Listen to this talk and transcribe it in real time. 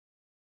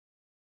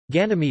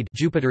Ganymede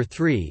Jupiter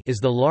 3 is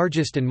the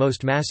largest and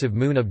most massive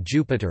moon of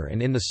Jupiter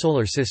and in the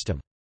Solar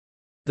System.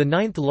 The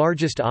ninth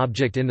largest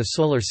object in the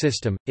Solar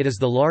System, it is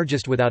the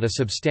largest without a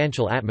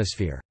substantial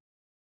atmosphere.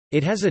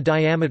 It has a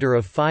diameter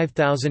of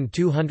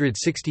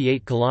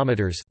 5,268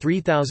 kilometers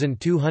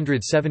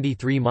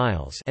 (3,273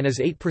 miles) and is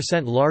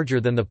 8%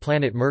 larger than the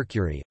planet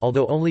Mercury,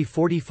 although only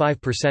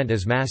 45%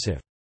 as massive.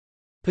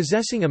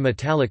 Possessing a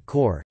metallic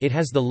core, it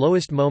has the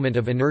lowest moment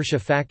of inertia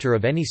factor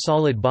of any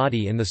solid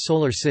body in the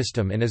Solar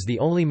System and is the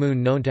only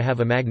moon known to have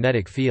a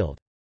magnetic field.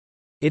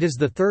 It is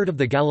the third of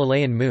the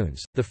Galilean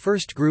moons, the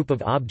first group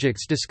of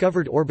objects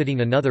discovered orbiting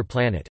another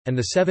planet, and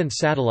the seventh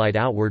satellite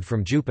outward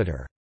from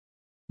Jupiter.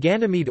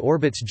 Ganymede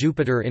orbits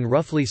Jupiter in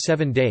roughly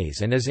 7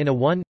 days and is in a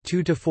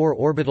 1.2–4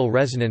 orbital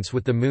resonance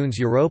with the moons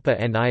Europa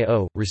and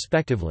Io,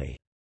 respectively.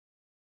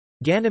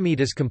 Ganymede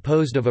is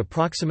composed of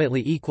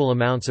approximately equal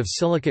amounts of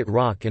silicate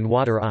rock and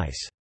water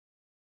ice.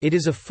 It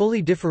is a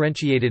fully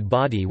differentiated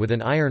body with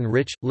an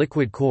iron-rich,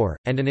 liquid core,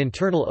 and an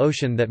internal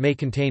ocean that may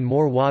contain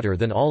more water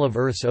than all of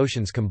Earth's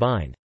oceans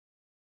combined.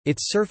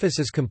 Its surface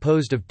is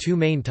composed of two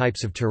main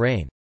types of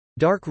terrain.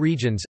 Dark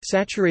regions,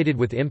 saturated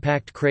with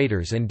impact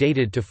craters and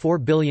dated to 4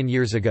 billion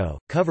years ago,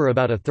 cover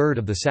about a third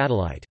of the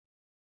satellite.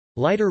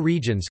 Lighter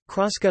regions,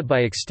 crosscut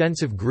by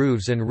extensive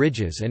grooves and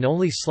ridges and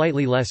only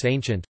slightly less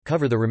ancient,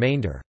 cover the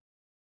remainder.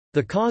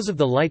 The cause of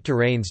the light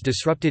terrain's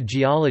disrupted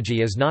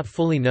geology is not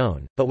fully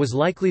known, but was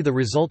likely the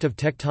result of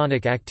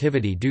tectonic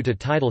activity due to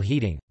tidal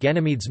heating.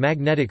 Ganymede's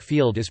magnetic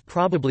field is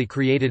probably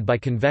created by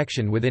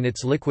convection within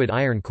its liquid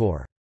iron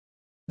core.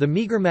 The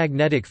meager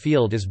magnetic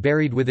field is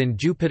buried within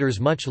Jupiter's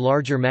much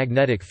larger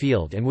magnetic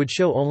field and would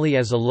show only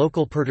as a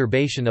local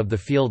perturbation of the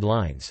field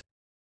lines.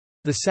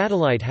 The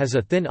satellite has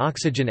a thin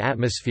oxygen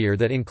atmosphere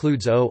that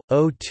includes O,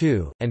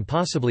 O2, and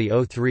possibly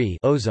O3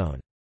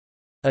 ozone.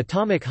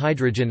 Atomic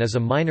hydrogen is a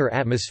minor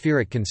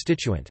atmospheric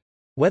constituent.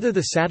 Whether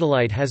the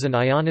satellite has an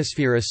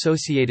ionosphere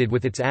associated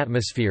with its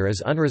atmosphere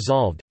is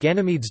unresolved.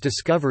 Ganymede's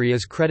discovery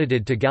is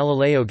credited to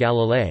Galileo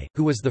Galilei,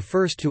 who was the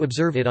first to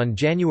observe it on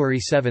January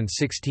 7,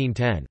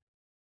 1610.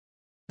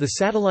 The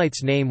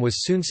satellite's name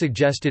was soon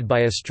suggested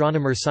by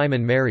astronomer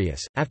Simon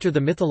Marius, after the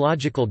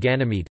mythological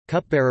Ganymede,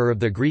 cupbearer of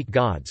the Greek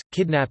gods,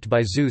 kidnapped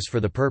by Zeus for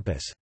the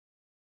purpose.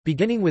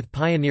 Beginning with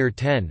Pioneer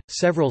 10,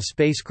 several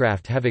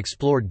spacecraft have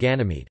explored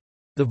Ganymede.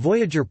 The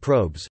Voyager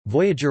probes,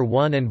 Voyager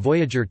 1 and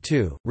Voyager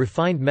 2,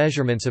 refined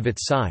measurements of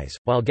its size,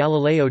 while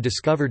Galileo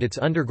discovered its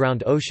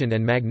underground ocean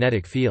and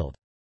magnetic field.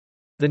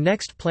 The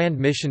next planned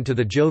mission to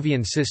the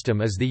Jovian system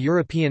is the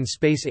European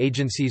Space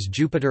Agency's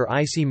Jupiter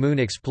Icy Moon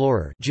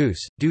Explorer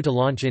 (JUICE), due to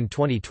launch in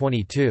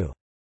 2022.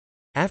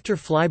 After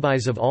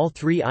flybys of all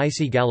three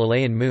icy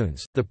Galilean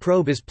moons, the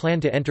probe is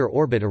planned to enter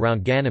orbit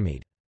around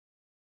Ganymede.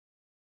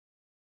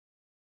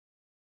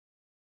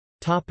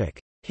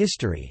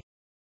 History.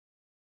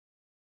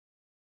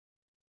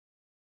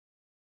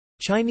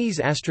 Chinese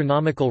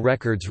astronomical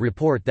records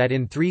report that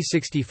in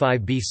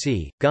 365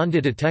 BC, Ganda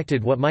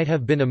detected what might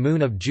have been a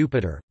moon of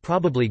Jupiter,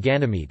 probably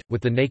Ganymede,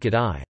 with the naked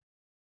eye.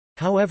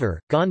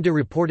 However, Ganda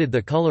reported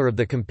the color of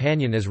the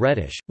companion as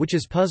reddish, which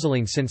is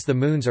puzzling since the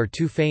moons are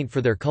too faint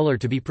for their color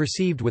to be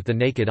perceived with the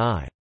naked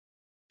eye.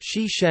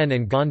 Shi Shen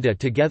and Ganda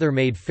together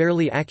made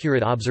fairly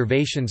accurate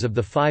observations of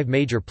the 5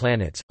 major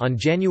planets. On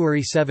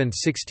January 7,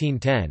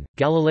 1610,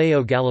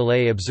 Galileo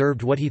Galilei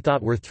observed what he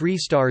thought were 3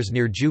 stars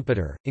near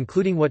Jupiter,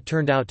 including what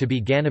turned out to be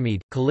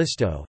Ganymede,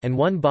 Callisto, and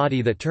one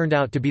body that turned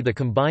out to be the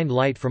combined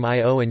light from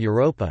Io and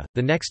Europa.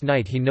 The next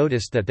night he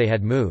noticed that they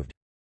had moved.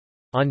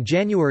 On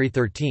January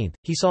 13,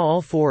 he saw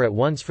all 4 at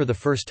once for the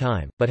first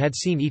time, but had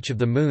seen each of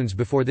the moons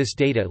before this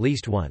date at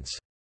least once.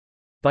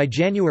 By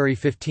January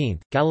 15,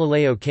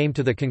 Galileo came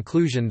to the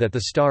conclusion that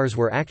the stars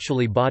were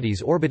actually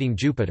bodies orbiting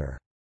Jupiter.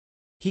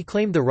 He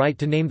claimed the right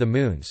to name the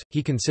moons,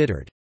 he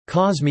considered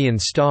Cosmian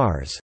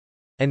stars,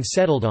 and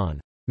settled on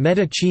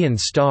Medicean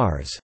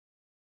stars.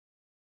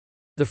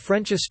 The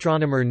French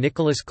astronomer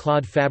Nicolas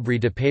Claude Fabry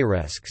de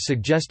Peyresque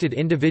suggested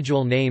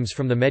individual names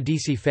from the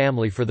Medici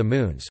family for the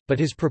moons, but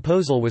his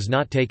proposal was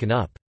not taken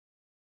up.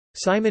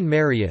 Simon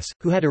Marius,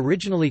 who had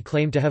originally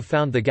claimed to have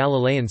found the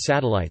Galilean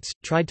satellites,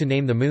 tried to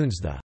name the moons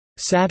the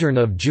Saturn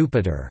of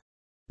Jupiter,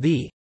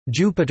 the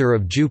Jupiter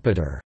of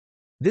Jupiter.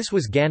 This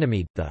was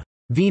Ganymede, the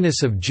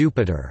Venus of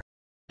Jupiter,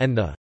 and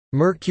the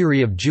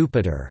Mercury of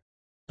Jupiter,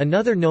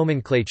 another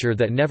nomenclature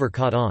that never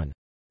caught on.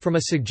 From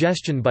a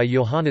suggestion by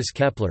Johannes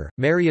Kepler,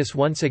 Marius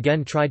once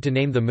again tried to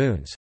name the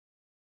moons.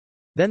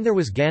 Then there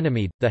was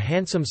Ganymede, the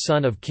handsome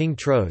son of King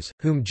Tros,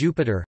 whom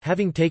Jupiter,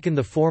 having taken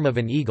the form of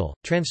an eagle,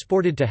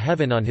 transported to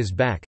heaven on his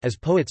back, as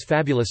poets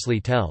fabulously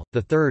tell.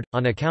 The third,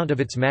 on account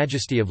of its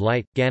majesty of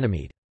light,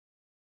 Ganymede.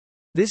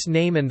 This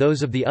name and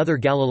those of the other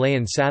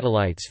Galilean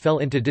satellites fell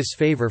into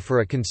disfavor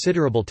for a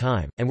considerable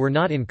time, and were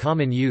not in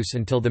common use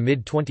until the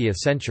mid-20th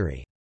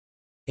century.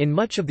 In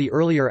much of the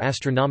earlier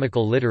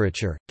astronomical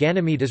literature,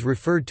 Ganymede is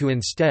referred to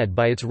instead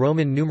by its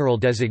Roman numeral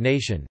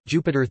designation,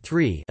 Jupiter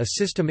 3, a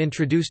system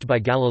introduced by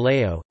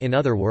Galileo, in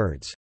other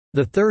words,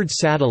 the third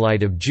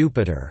satellite of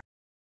Jupiter.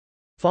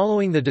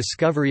 Following the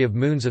discovery of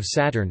moons of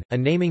Saturn, a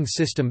naming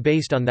system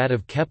based on that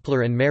of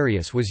Kepler and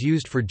Marius was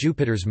used for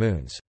Jupiter's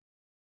moons.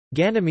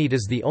 Ganymede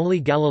is the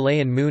only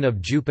Galilean moon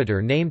of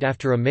Jupiter named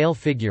after a male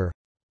figure.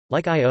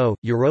 Like Io,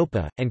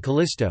 Europa, and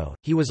Callisto,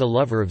 he was a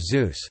lover of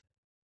Zeus.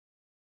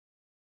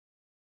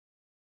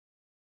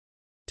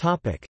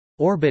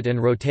 Orbit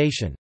and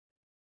rotation.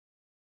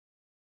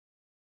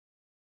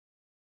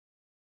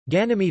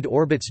 Ganymede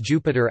orbits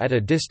Jupiter at a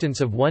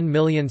distance of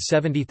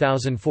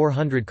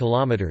 1,070,400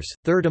 km,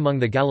 third among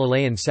the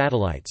Galilean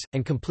satellites,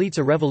 and completes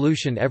a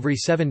revolution every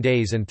 7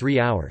 days and 3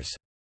 hours.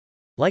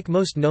 Like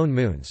most known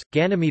moons,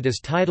 Ganymede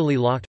is tidally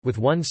locked, with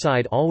one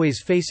side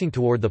always facing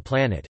toward the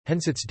planet,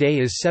 hence its day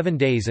is 7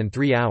 days and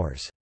 3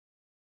 hours.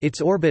 Its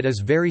orbit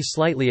is very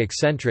slightly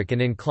eccentric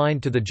and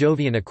inclined to the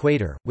Jovian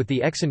equator, with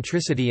the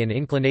eccentricity and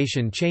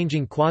inclination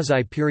changing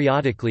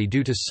quasi-periodically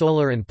due to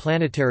solar and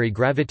planetary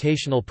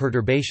gravitational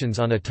perturbations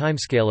on a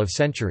timescale of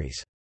centuries.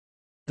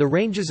 The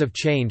ranges of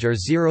change are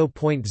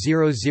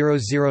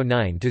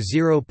 0.0009 to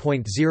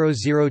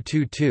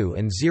 0.0022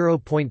 and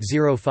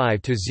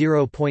 0.05 to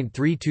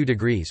 0.32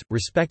 degrees,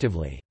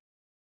 respectively.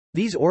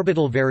 These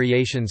orbital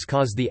variations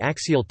cause the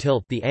axial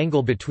tilt, the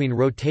angle between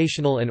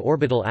rotational and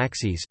orbital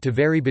axes, to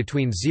vary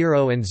between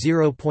 0 and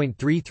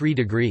 0.33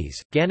 degrees.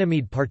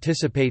 Ganymede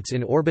participates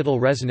in orbital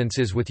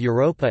resonances with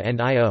Europa and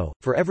Io.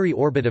 For every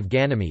orbit of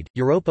Ganymede,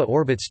 Europa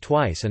orbits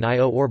twice and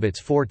Io orbits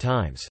 4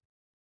 times.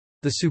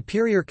 The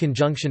superior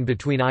conjunction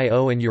between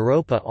Io and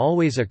Europa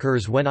always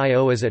occurs when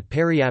Io is at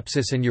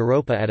periapsis and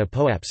Europa at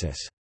apoapsis.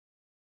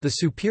 The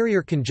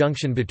superior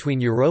conjunction between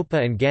Europa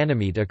and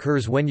Ganymede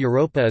occurs when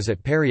Europa is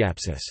at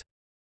periapsis.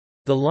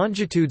 The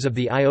longitudes of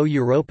the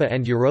Io-Europa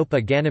and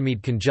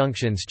Europa-Ganymede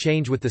conjunctions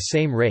change with the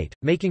same rate,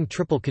 making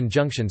triple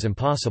conjunctions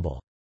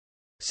impossible.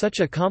 Such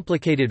a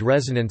complicated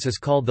resonance is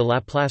called the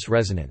Laplace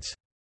resonance.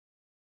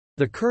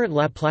 The current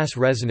Laplace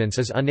resonance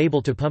is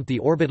unable to pump the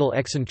orbital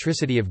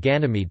eccentricity of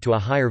Ganymede to a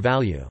higher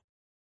value.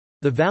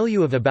 The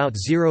value of about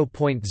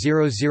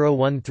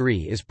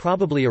 0.0013 is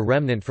probably a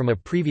remnant from a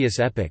previous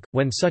epoch,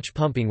 when such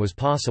pumping was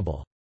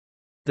possible.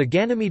 The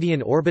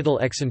Ganymedean orbital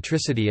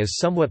eccentricity is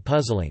somewhat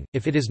puzzling.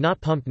 If it is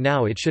not pumped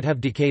now, it should have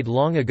decayed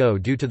long ago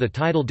due to the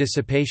tidal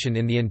dissipation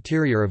in the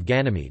interior of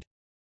Ganymede.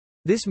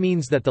 This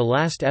means that the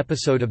last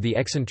episode of the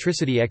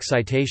eccentricity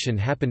excitation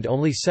happened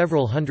only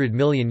several hundred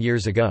million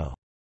years ago.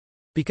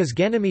 Because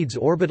Ganymede's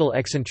orbital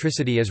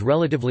eccentricity is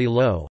relatively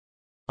low,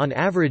 on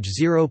average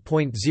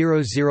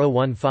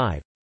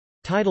 0.0015,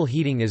 tidal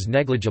heating is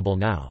negligible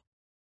now.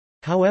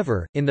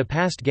 However, in the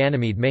past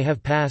Ganymede may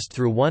have passed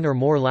through one or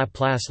more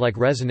Laplace-like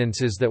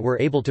resonances that were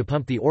able to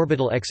pump the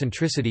orbital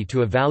eccentricity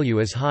to a value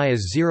as high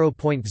as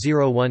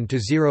 0.01 to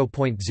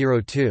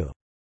 0.02.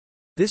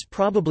 This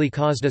probably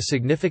caused a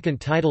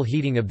significant tidal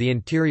heating of the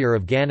interior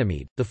of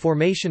Ganymede. The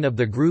formation of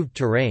the grooved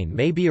terrain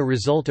may be a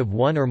result of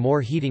one or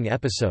more heating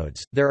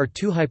episodes. There are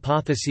 2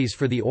 hypotheses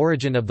for the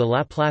origin of the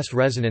Laplace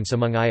resonance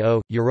among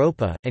Io,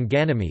 Europa, and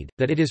Ganymede: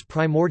 that it is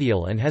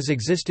primordial and has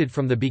existed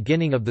from the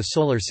beginning of the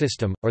Solar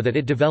System, or that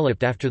it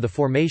developed after the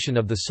formation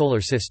of the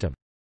Solar System.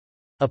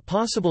 A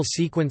possible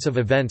sequence of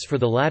events for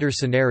the latter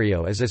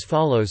scenario is as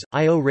follows: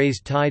 Io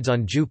raised tides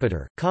on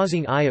Jupiter,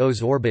 causing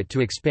Io's orbit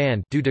to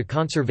expand due to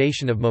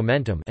conservation of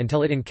momentum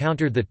until it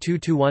encountered the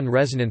 2-to-1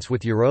 resonance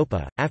with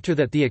Europa. After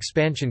that the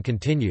expansion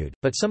continued,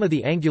 but some of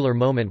the angular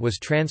moment was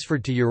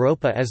transferred to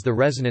Europa as the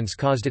resonance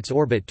caused its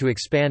orbit to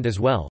expand as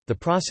well. The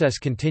process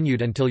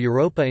continued until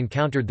Europa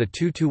encountered the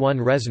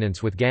 2-to-1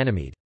 resonance with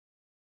Ganymede.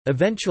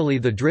 Eventually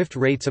the drift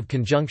rates of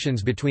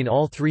conjunctions between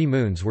all 3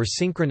 moons were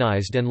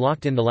synchronized and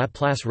locked in the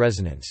Laplace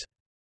resonance.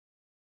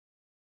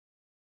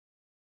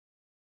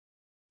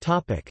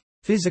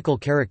 Physical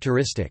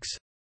characteristics.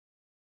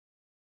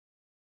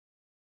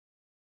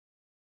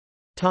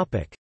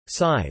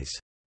 Size.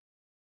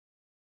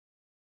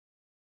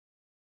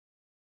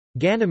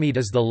 Ganymede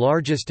is the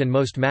largest and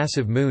most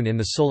massive moon in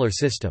the Solar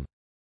System.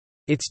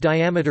 Its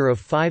diameter of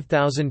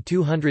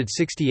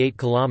 5,268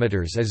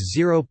 km is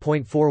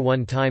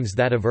 0.41 times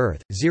that of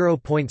Earth,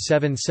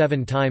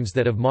 0.77 times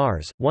that of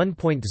Mars,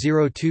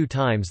 1.02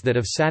 times that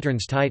of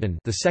Saturn's Titan,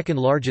 the second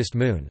largest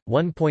moon,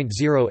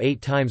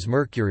 1.08 times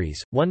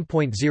Mercury's,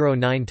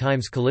 1.09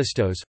 times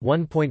Callisto's,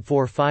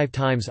 1.45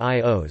 times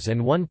Io's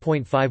and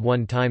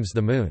 1.51 times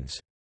the Moon's.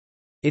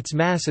 Its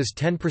mass is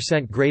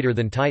 10% greater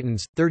than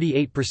Titan's,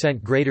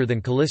 38% greater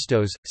than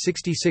Callisto's,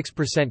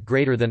 66%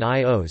 greater than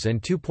Io's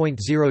and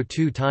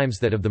 2.02 times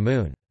that of the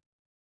Moon.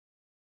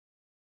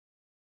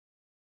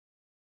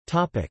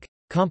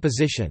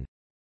 Composition.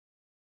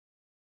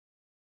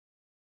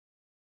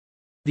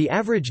 The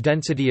average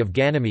density of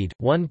Ganymede,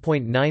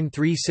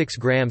 1.936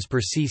 grams per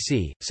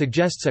cc,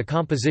 suggests a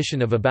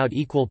composition of about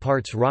equal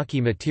parts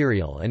rocky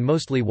material and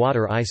mostly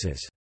water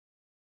ices.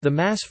 The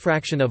mass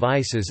fraction of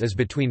ices is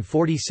between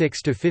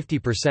 46 to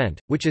 50%,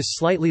 which is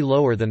slightly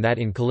lower than that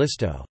in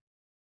Callisto.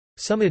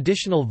 Some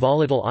additional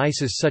volatile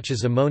ices such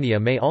as ammonia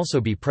may also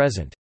be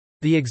present.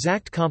 The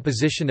exact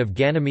composition of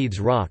Ganymede's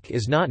rock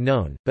is not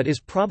known, but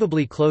is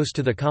probably close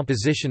to the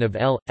composition of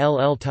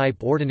LL-type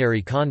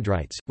ordinary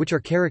chondrites, which are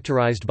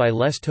characterized by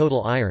less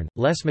total iron,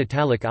 less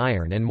metallic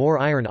iron and more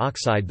iron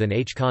oxide than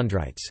H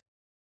chondrites.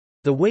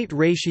 The weight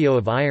ratio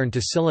of iron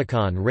to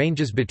silicon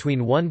ranges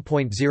between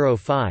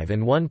 1.05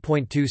 and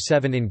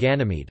 1.27 in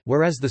Ganymede,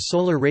 whereas the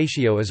solar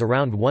ratio is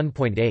around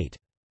 1.8.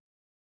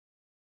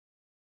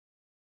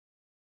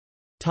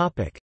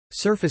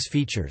 Surface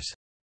features.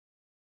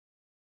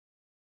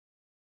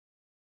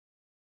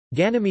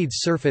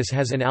 Ganymede's surface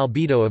has an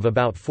albedo of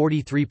about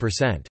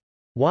 43%.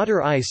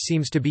 Water ice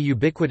seems to be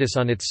ubiquitous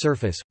on its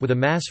surface, with a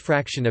mass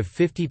fraction of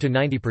 50 to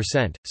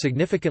 90%,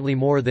 significantly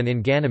more than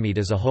in Ganymede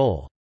as a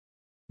whole.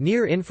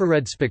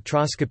 Near-infrared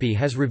spectroscopy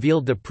has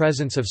revealed the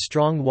presence of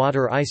strong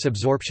water-ice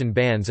absorption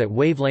bands at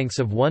wavelengths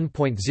of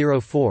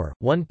 1.04,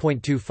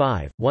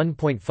 1.25,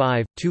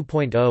 1.5,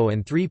 2.0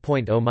 and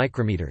 3.0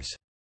 micrometers.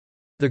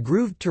 The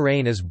grooved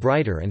terrain is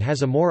brighter and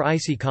has a more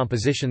icy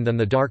composition than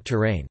the dark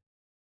terrain.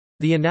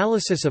 The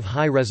analysis of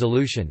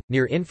high-resolution,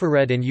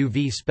 near-infrared and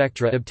UV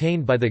spectra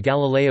obtained by the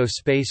Galileo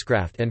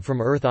spacecraft and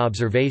from Earth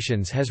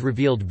observations has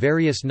revealed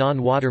various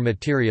non-water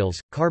materials,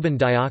 carbon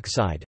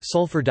dioxide,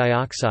 sulfur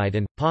dioxide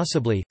and,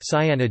 possibly,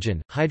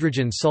 cyanogen,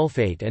 hydrogen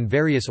sulfate and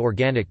various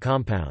organic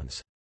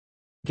compounds.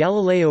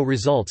 Galileo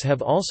results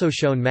have also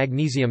shown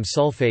magnesium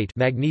sulfate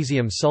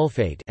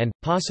and,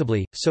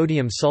 possibly,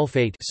 sodium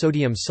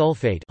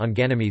sulfate on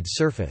Ganymede's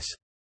surface.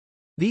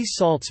 These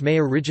salts may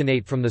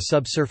originate from the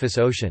subsurface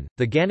ocean.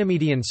 The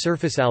Ganymedean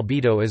surface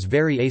albedo is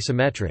very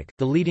asymmetric,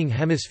 the leading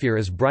hemisphere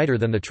is brighter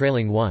than the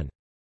trailing one.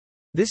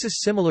 This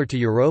is similar to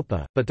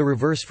Europa, but the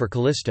reverse for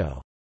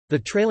Callisto. The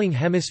trailing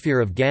hemisphere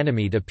of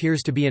Ganymede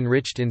appears to be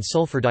enriched in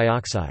sulfur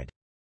dioxide.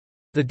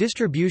 The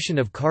distribution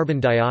of carbon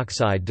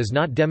dioxide does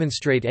not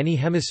demonstrate any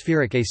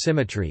hemispheric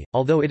asymmetry,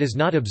 although it is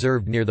not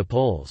observed near the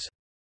poles.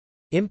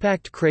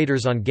 Impact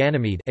craters on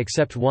Ganymede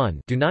except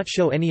one do not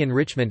show any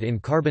enrichment in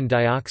carbon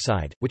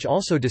dioxide, which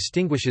also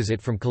distinguishes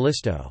it from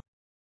Callisto.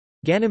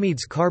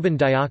 Ganymede's carbon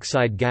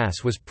dioxide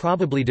gas was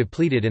probably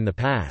depleted in the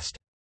past.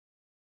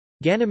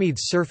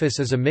 Ganymede's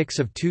surface is a mix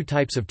of two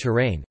types of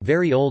terrain,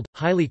 very old,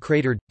 highly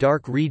cratered,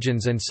 dark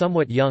regions and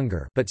somewhat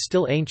younger but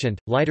still ancient,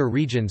 lighter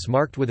regions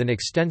marked with an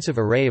extensive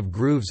array of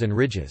grooves and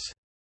ridges.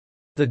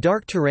 The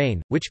dark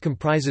terrain, which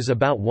comprises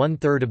about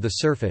one-third of the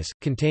surface,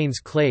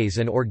 contains clays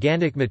and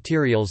organic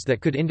materials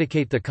that could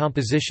indicate the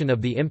composition of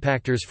the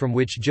impactors from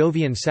which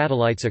Jovian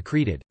satellites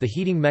accreted. The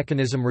heating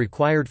mechanism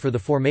required for the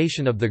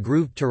formation of the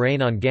grooved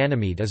terrain on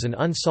Ganymede is an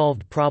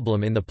unsolved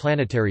problem in the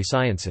planetary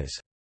sciences.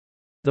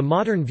 The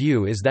modern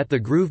view is that the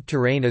grooved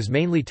terrain is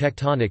mainly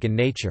tectonic in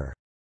nature.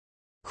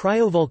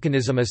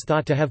 Cryovolcanism is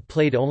thought to have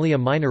played only a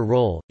minor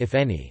role, if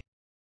any.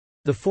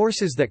 The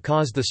forces that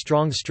caused the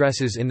strong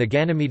stresses in the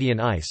Ganymedian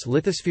ice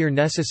lithosphere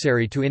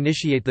necessary to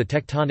initiate the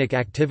tectonic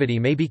activity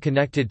may be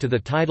connected to the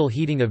tidal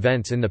heating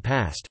events in the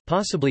past,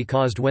 possibly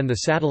caused when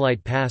the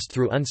satellite passed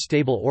through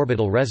unstable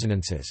orbital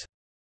resonances.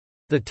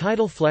 The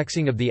tidal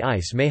flexing of the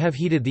ice may have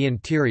heated the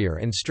interior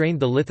and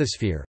strained the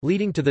lithosphere,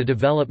 leading to the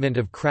development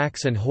of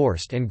cracks and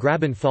horst and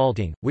graben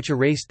faulting, which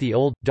erased the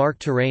old, dark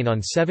terrain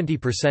on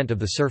 70% of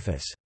the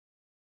surface.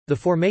 The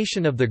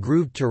formation of the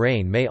grooved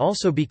terrain may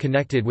also be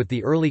connected with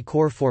the early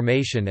core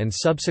formation and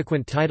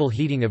subsequent tidal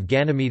heating of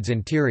Ganymede's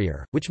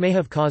interior, which may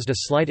have caused a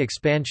slight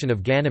expansion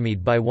of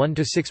Ganymede by 1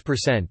 to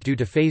 6% due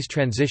to phase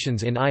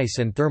transitions in ice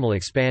and thermal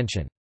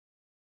expansion.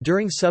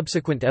 During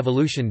subsequent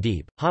evolution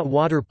deep, hot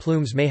water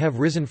plumes may have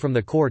risen from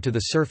the core to the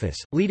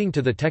surface, leading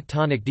to the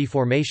tectonic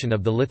deformation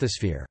of the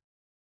lithosphere.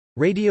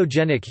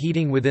 Radiogenic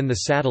heating within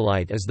the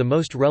satellite is the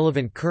most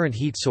relevant current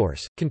heat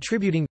source,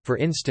 contributing, for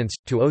instance,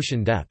 to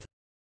ocean depth.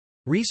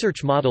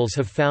 Research models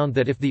have found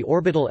that if the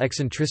orbital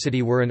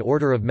eccentricity were an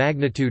order of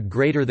magnitude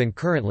greater than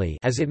currently,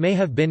 as it may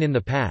have been in the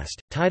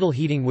past, tidal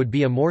heating would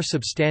be a more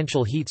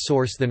substantial heat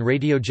source than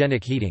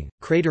radiogenic heating.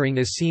 Cratering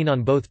is seen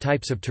on both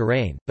types of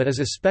terrain, but is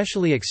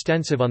especially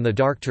extensive on the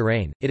dark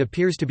terrain. It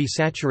appears to be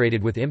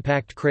saturated with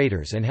impact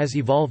craters and has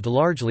evolved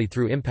largely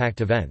through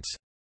impact events.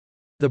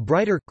 The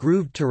brighter,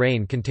 grooved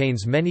terrain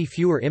contains many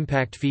fewer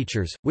impact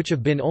features, which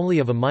have been only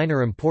of a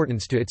minor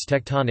importance to its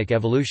tectonic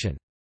evolution.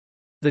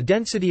 The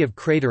density of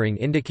cratering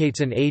indicates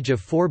an age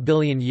of 4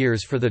 billion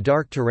years for the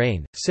dark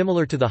terrain,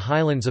 similar to the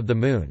highlands of the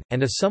Moon,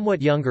 and a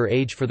somewhat younger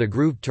age for the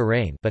grooved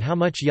terrain, but how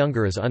much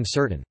younger is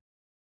uncertain.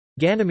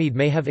 Ganymede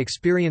may have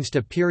experienced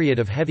a period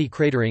of heavy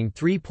cratering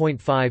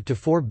 3.5 to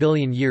 4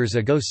 billion years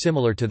ago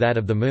similar to that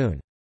of the Moon.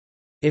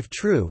 If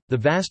true, the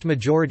vast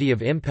majority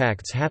of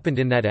impacts happened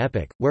in that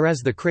epoch,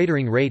 whereas the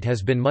cratering rate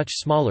has been much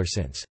smaller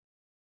since.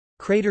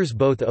 Craters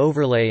both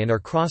overlay and are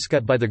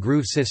crosscut by the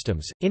groove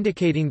systems,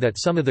 indicating that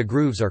some of the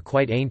grooves are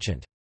quite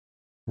ancient.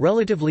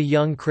 Relatively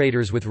young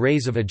craters with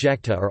rays of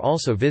ejecta are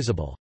also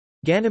visible.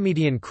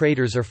 Ganymedian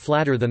craters are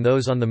flatter than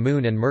those on the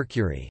Moon and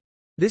Mercury.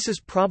 This is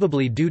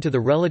probably due to the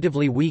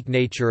relatively weak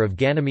nature of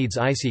Ganymede's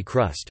icy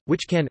crust,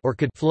 which can or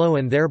could flow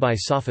and thereby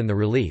soften the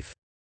relief.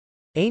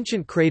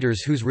 Ancient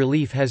craters whose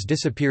relief has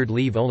disappeared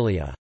leave only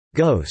a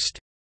ghost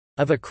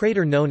Of a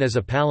crater known as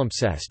a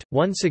palimpsest,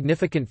 one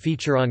significant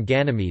feature on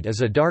Ganymede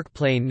is a dark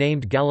plain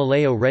named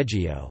Galileo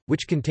Regio,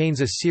 which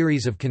contains a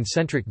series of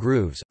concentric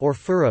grooves, or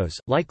furrows,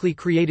 likely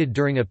created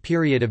during a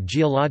period of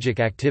geologic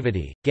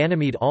activity.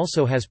 Ganymede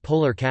also has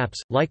polar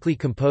caps, likely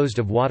composed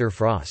of water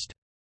frost.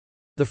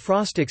 The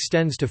frost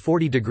extends to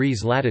 40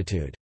 degrees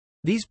latitude.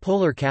 These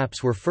polar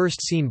caps were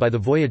first seen by the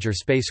Voyager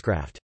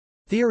spacecraft.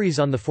 Theories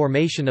on the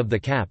formation of the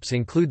caps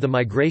include the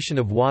migration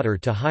of water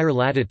to higher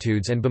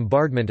latitudes and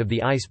bombardment of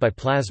the ice by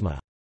plasma.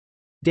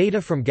 Data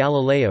from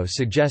Galileo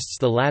suggests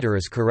the latter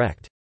is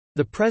correct.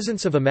 The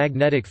presence of a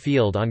magnetic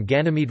field on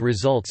Ganymede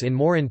results in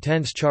more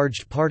intense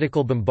charged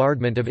particle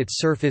bombardment of its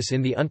surface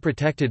in the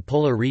unprotected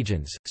polar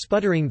regions.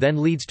 Sputtering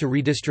then leads to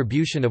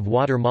redistribution of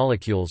water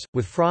molecules,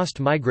 with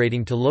frost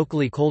migrating to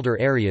locally colder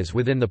areas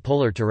within the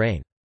polar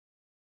terrain.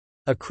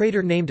 A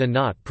crater named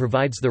Anat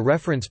provides the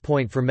reference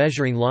point for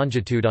measuring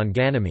longitude on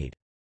Ganymede.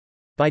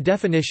 By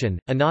definition,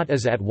 Anat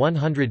is at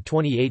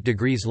 128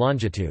 degrees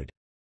longitude.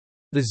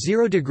 The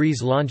 0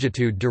 degrees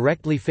longitude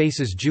directly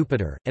faces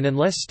Jupiter, and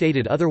unless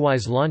stated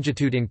otherwise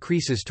longitude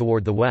increases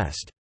toward the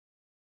west.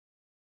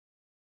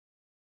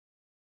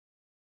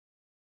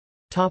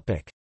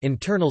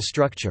 Internal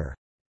structure.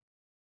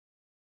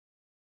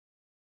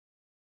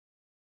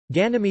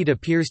 Ganymede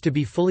appears to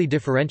be fully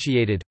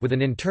differentiated, with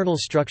an internal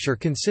structure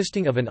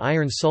consisting of an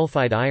iron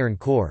sulfide iron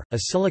core, a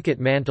silicate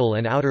mantle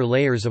and outer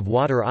layers of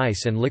water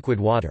ice and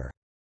liquid water.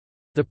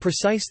 The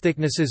precise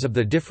thicknesses of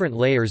the different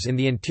layers in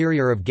the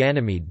interior of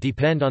Ganymede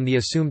depend on the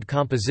assumed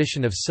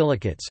composition of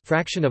silicates,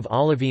 fraction of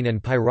olivine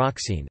and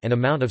pyroxene, and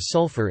amount of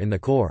sulfur in the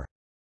core.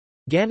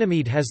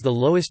 Ganymede has the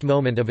lowest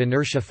moment of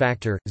inertia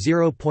factor,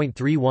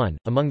 0.31,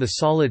 among the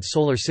solid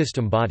Solar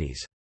System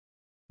bodies.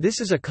 This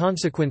is a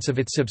consequence of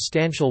its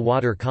substantial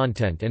water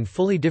content and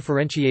fully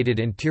differentiated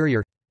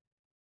interior.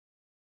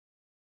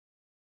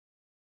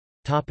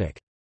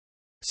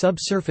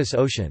 Subsurface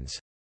oceans.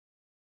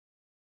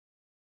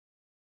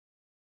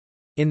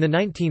 In the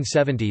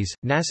 1970s,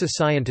 NASA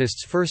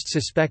scientists first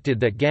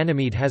suspected that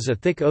Ganymede has a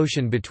thick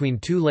ocean between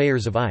two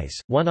layers of ice,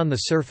 one on the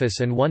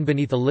surface and one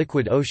beneath a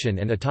liquid ocean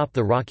and atop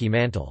the rocky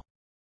mantle.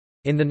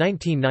 In the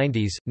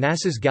 1990s,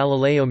 NASA's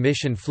Galileo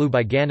mission flew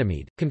by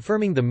Ganymede,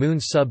 confirming the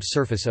Moon's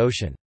subsurface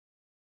ocean.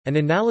 An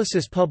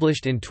analysis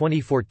published in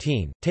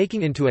 2014,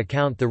 taking into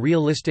account the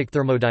realistic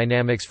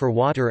thermodynamics for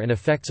water and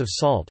effects of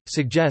salt,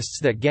 suggests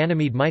that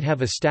Ganymede might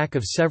have a stack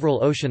of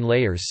several ocean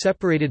layers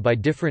separated by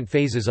different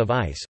phases of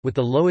ice, with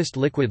the lowest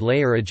liquid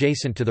layer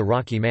adjacent to the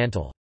rocky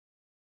mantle.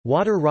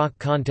 Water-rock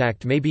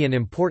contact may be an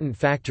important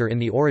factor in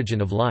the origin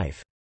of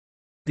life.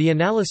 The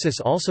analysis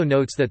also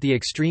notes that the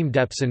extreme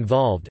depths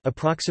involved,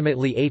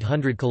 approximately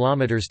 800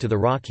 km to the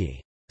rocky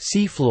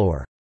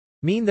seafloor,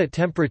 mean that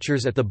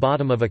temperatures at the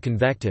bottom of a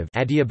convective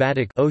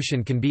adiabatic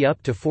ocean can be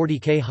up to 40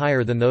 K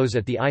higher than those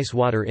at the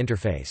ice-water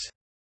interface.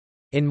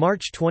 In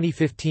March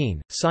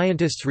 2015,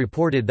 scientists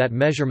reported that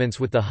measurements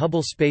with the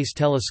Hubble Space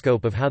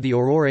Telescope of how the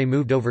aurorae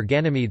moved over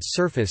Ganymede's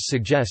surface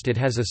suggest it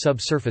has a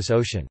subsurface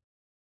ocean.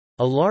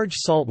 A large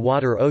salt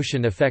water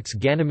ocean affects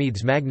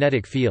Ganymede's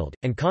magnetic field,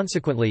 and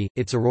consequently,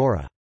 its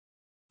aurora.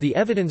 The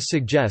evidence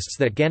suggests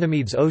that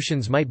Ganymede's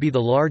oceans might be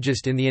the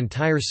largest in the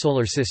entire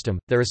Solar System.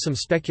 There is some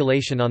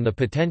speculation on the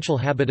potential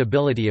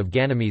habitability of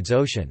Ganymede's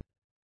ocean.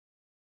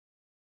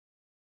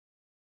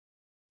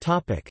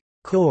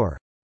 Core.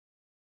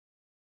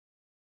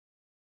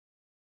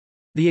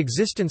 The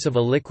existence of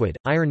a liquid,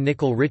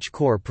 iron-nickel-rich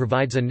core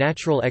provides a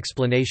natural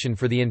explanation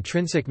for the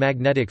intrinsic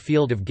magnetic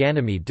field of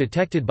Ganymede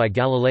detected by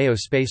Galileo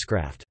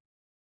spacecraft.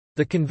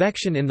 The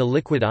convection in the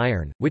liquid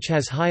iron, which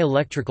has high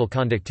electrical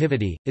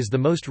conductivity, is the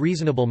most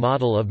reasonable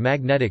model of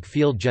magnetic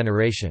field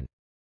generation.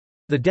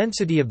 The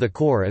density of the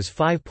core is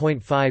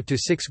 5.5 to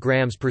 6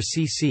 grams per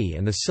cc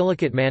and the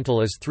silicate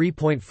mantle is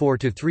 3.4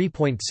 to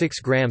 3.6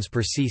 grams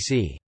per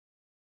cc.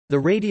 The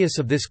radius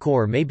of this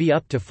core may be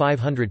up to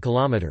 500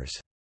 kilometers.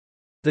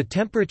 The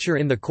temperature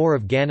in the core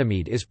of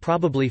Ganymede is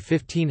probably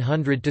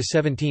 1500 to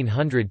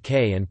 1700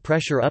 K and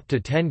pressure up to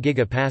 10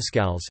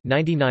 gigapascals,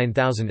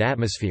 99,000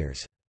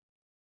 atmospheres.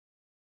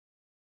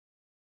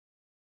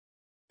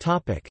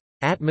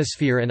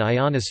 Atmosphere and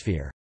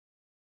ionosphere.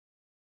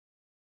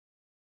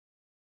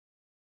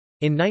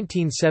 In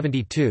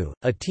 1972,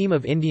 a team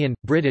of Indian,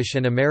 British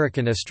and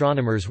American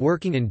astronomers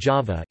working in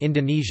Java,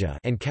 Indonesia,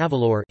 and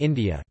Cavalore,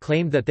 India,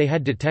 claimed that they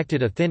had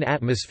detected a thin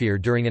atmosphere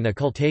during an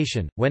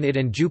occultation, when it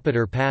and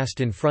Jupiter passed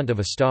in front of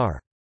a star.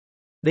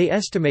 They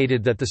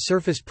estimated that the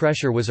surface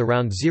pressure was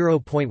around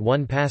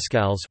 0.1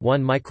 pascals,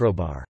 1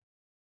 microbar.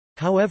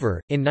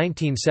 However, in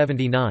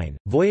 1979,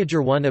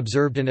 Voyager 1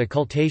 observed an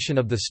occultation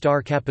of the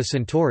star Kappa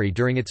Centauri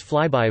during its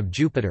flyby of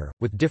Jupiter,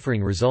 with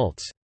differing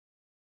results.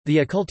 The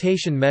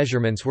occultation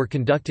measurements were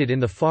conducted in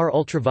the far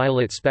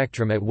ultraviolet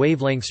spectrum at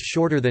wavelengths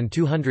shorter than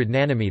 200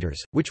 nanometers,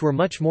 which were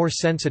much more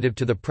sensitive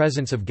to the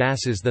presence of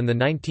gases than the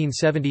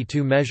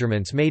 1972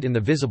 measurements made in the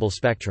visible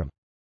spectrum.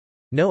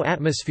 No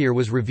atmosphere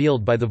was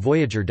revealed by the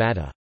Voyager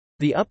data.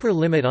 The upper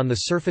limit on the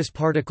surface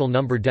particle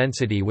number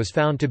density was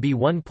found to be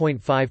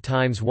 1.5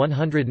 times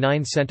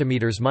 109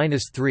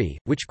 cm-3,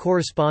 which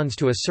corresponds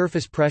to a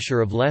surface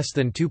pressure of less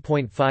than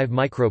 2.5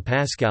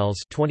 micropascals,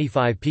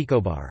 25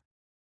 picobar.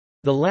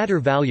 The latter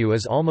value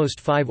is almost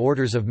 5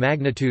 orders of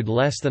magnitude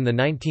less than the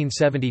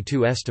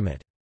 1972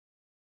 estimate.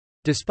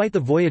 Despite the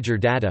Voyager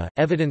data,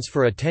 evidence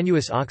for a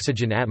tenuous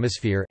oxygen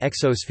atmosphere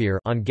exosphere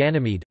on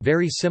Ganymede,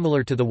 very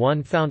similar to the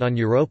one found on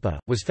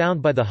Europa, was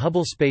found by the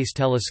Hubble Space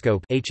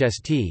Telescope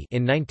 (HST)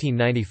 in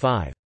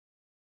 1995.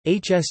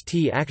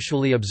 HST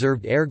actually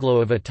observed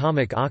airglow of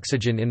atomic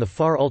oxygen in the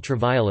far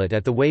ultraviolet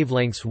at the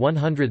wavelengths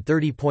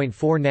 130.4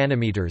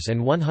 nanometers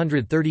and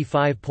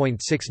 135.6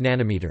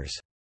 nanometers.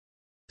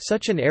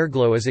 Such an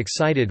airglow is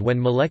excited when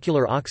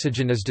molecular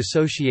oxygen is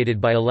dissociated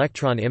by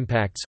electron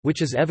impacts,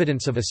 which is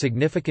evidence of a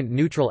significant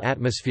neutral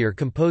atmosphere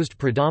composed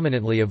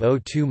predominantly of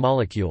O2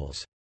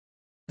 molecules.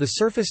 The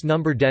surface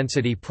number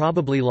density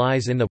probably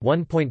lies in the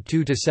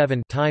 1.2 to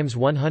 7 times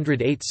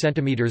 108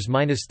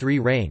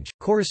 cm-3 range,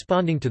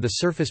 corresponding to the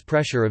surface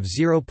pressure of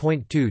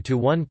 0.2 to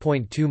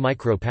 1.2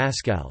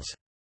 micropascals.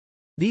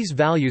 These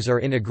values are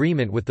in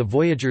agreement with the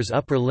Voyager's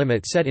upper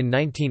limit set in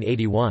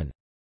 1981.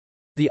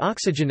 The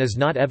oxygen is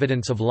not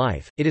evidence of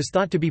life, it is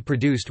thought to be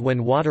produced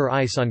when water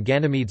ice on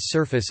Ganymede's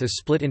surface is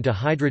split into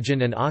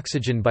hydrogen and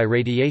oxygen by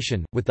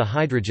radiation, with the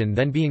hydrogen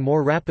then being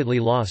more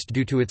rapidly lost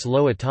due to its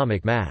low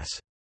atomic mass.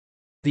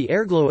 The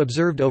airglow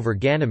observed over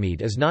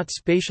Ganymede is not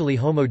spatially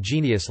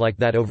homogeneous like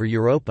that over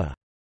Europa.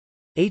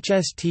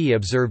 HST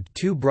observed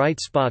 2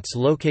 bright spots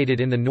located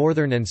in the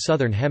northern and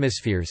southern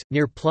hemispheres,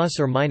 near plus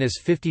or minus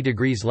 50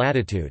 degrees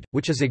latitude,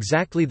 which is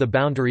exactly the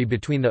boundary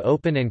between the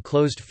open and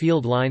closed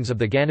field lines of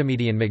the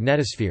Ganymedian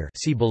magnetosphere.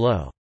 See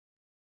below.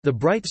 The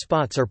bright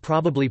spots are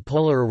probably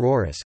polar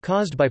auroras,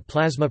 caused by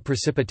plasma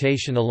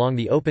precipitation along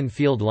the open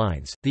field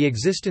lines. The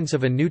existence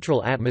of a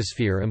neutral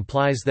atmosphere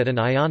implies that an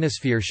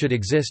ionosphere should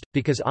exist,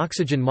 because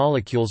oxygen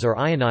molecules are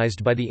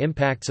ionized by the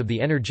impacts of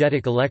the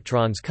energetic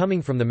electrons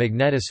coming from the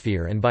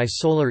magnetosphere and by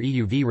solar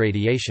EUV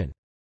radiation.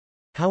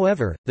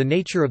 However, the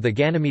nature of the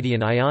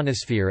Ganymedian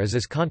ionosphere is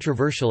as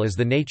controversial as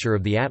the nature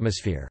of the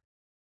atmosphere.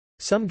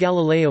 Some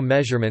Galileo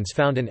measurements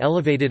found an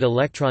elevated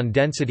electron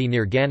density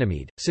near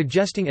Ganymede,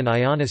 suggesting an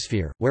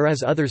ionosphere,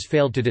 whereas others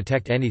failed to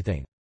detect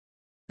anything.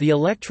 The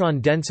electron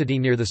density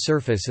near the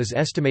surface is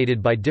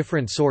estimated by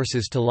different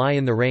sources to lie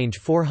in the range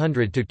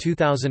 400 to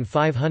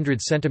 2,500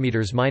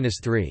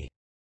 cm-3.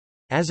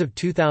 As of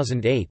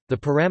 2008, the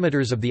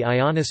parameters of the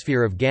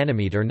ionosphere of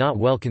Ganymede are not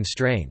well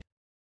constrained.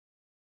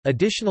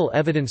 Additional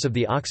evidence of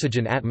the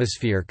oxygen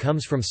atmosphere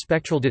comes from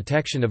spectral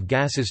detection of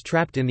gases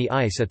trapped in the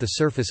ice at the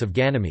surface of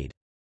Ganymede.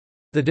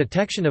 The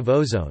detection of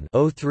ozone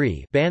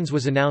O3 bands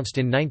was announced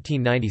in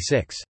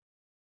 1996.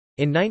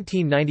 In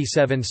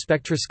 1997,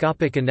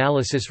 spectroscopic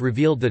analysis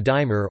revealed the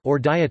dimer or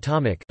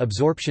diatomic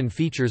absorption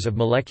features of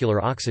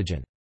molecular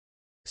oxygen.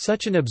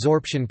 Such an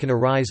absorption can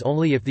arise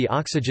only if the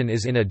oxygen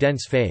is in a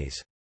dense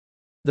phase.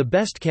 The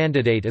best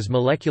candidate is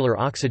molecular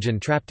oxygen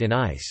trapped in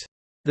ice.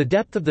 The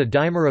depth of the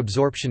dimer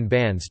absorption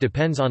bands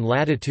depends on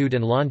latitude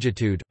and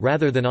longitude,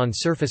 rather than on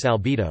surface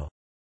albedo.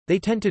 They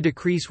tend to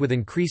decrease with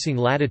increasing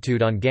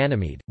latitude on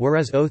Ganymede,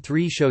 whereas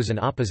O3 shows an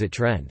opposite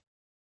trend.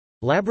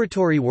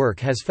 Laboratory work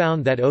has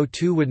found that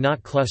O2 would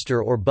not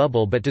cluster or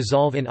bubble but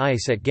dissolve in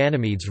ice at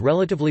Ganymede's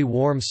relatively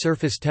warm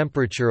surface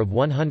temperature of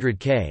 100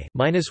 K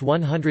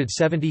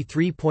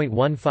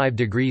 (-173.15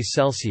 degrees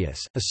Celsius).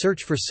 A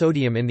search for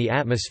sodium in the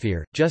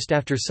atmosphere, just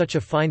after such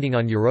a finding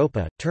on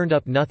Europa, turned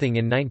up nothing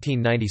in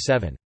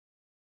 1997.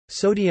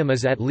 Sodium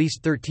is at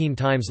least 13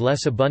 times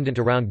less abundant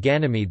around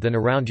Ganymede than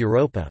around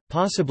Europa,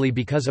 possibly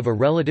because of a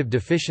relative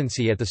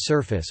deficiency at the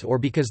surface or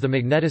because the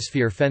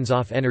magnetosphere fends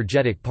off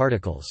energetic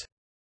particles.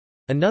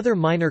 Another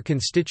minor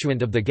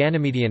constituent of the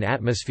Ganymedian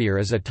atmosphere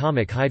is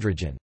atomic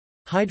hydrogen.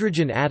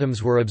 Hydrogen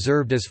atoms were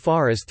observed as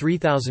far as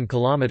 3,000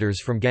 km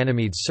from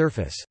Ganymede's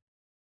surface.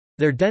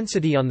 Their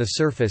density on the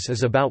surface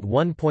is about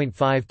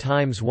 1.5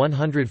 times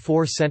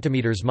 104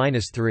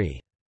 cm-3.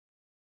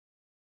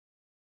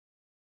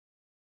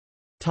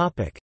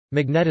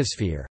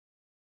 Magnetosphere.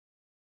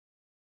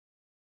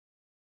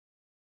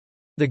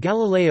 The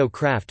Galileo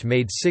craft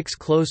made 6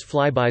 close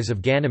flybys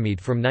of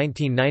Ganymede from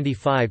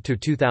 1995 to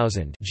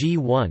 2000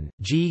 G1,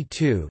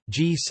 G2,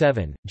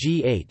 G7,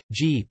 G8,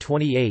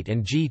 G28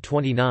 and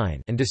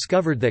G29 and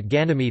discovered that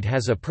Ganymede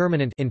has a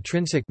permanent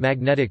intrinsic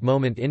magnetic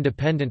moment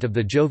independent of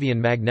the Jovian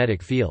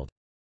magnetic field.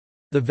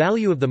 The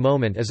value of the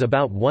moment is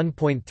about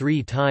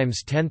 1.3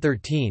 times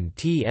 1013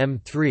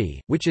 Tm3,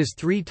 which is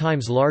 3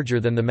 times larger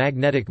than the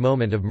magnetic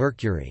moment of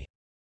Mercury.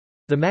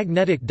 The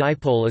magnetic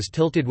dipole is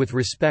tilted with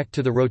respect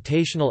to the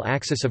rotational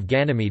axis of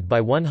Ganymede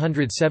by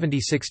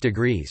 176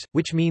 degrees,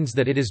 which means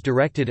that it is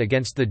directed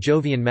against the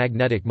Jovian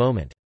magnetic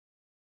moment.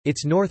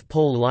 Its north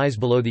pole lies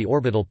below the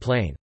orbital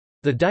plane.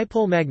 The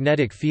dipole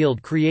magnetic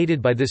field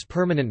created by this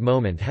permanent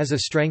moment has a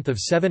strength of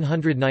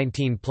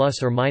 719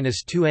 plus or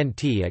minus 2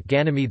 Nt at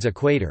Ganymede's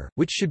equator,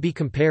 which should be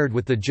compared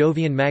with the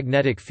Jovian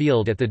magnetic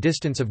field at the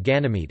distance of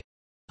Ganymede,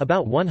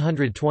 about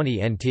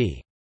 120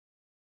 Nt.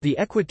 The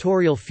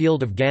equatorial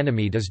field of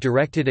Ganymede is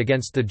directed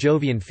against the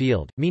Jovian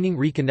field, meaning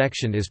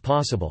reconnection is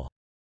possible.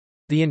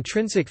 The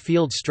intrinsic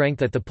field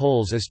strength at the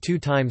poles is 2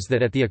 times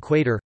that at the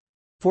equator,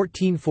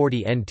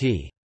 1440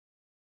 nt.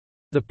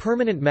 The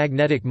permanent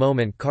magnetic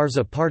moment carves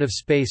a part of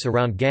space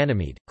around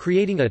Ganymede,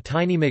 creating a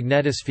tiny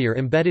magnetosphere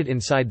embedded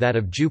inside that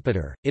of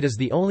Jupiter. It is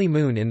the only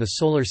moon in the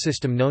Solar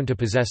System known to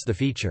possess the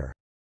feature.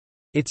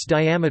 Its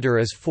diameter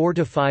is 4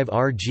 to 5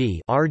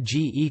 Rg. Rg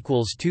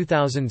equals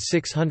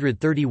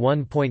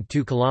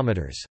 2631.2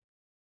 km.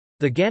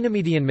 The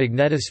Ganymedean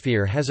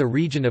magnetosphere has a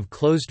region of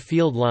closed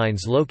field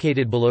lines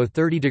located below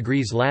 30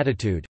 degrees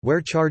latitude,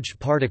 where charged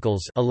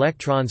particles,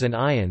 electrons and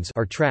ions,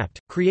 are trapped,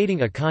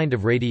 creating a kind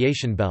of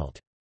radiation belt.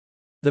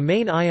 The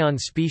main ion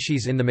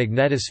species in the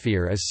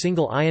magnetosphere is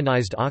single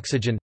ionized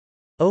oxygen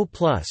O+,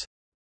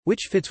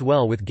 which fits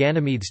well with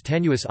Ganymede's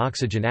tenuous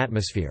oxygen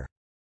atmosphere.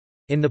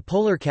 In the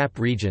polar cap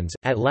regions,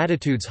 at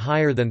latitudes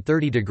higher than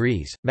 30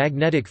 degrees,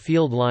 magnetic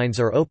field lines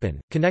are open,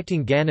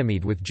 connecting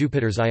Ganymede with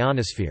Jupiter's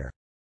ionosphere.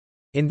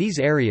 In these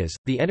areas,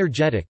 the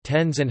energetic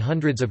tens and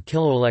hundreds of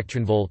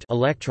kiloelectronvolt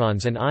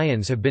electrons and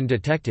ions have been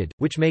detected,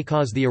 which may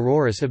cause the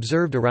auroras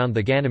observed around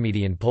the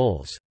Ganymedian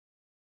poles.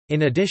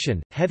 In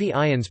addition, heavy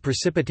ions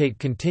precipitate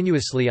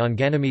continuously on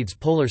Ganymede's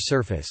polar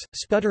surface,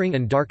 sputtering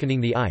and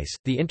darkening the ice.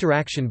 The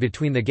interaction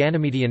between the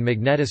Ganymedian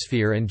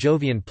magnetosphere and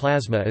Jovian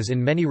plasma is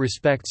in many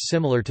respects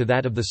similar to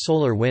that of the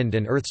solar wind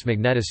and Earth's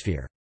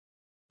magnetosphere.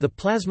 The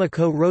plasma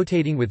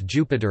co-rotating with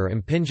Jupiter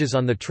impinges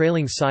on the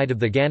trailing side of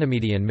the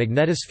Ganymedian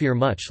magnetosphere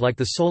much like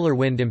the solar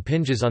wind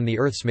impinges on the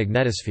Earth's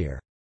magnetosphere.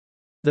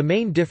 The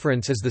main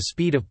difference is the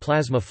speed of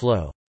plasma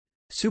flow,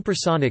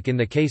 supersonic in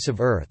the case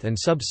of Earth and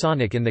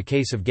subsonic in the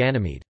case of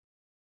Ganymede.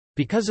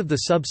 Because of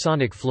the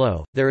subsonic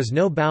flow, there is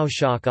no bow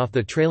shock off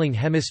the trailing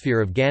hemisphere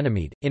of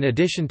Ganymede. In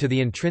addition to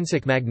the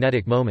intrinsic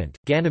magnetic moment,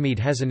 Ganymede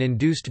has an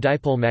induced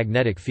dipole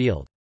magnetic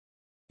field.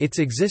 Its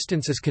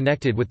existence is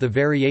connected with the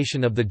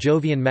variation of the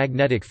Jovian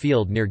magnetic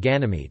field near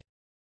Ganymede.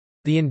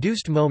 The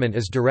induced moment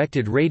is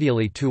directed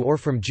radially to or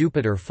from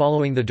Jupiter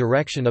following the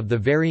direction of the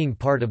varying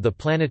part of the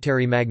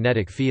planetary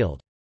magnetic field.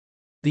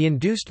 The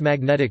induced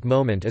magnetic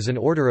moment is an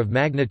order of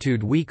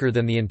magnitude weaker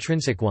than the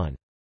intrinsic one.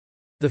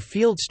 The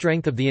field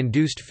strength of the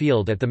induced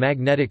field at the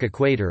magnetic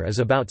equator is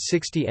about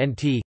 60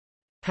 nt,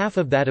 half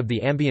of that of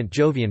the ambient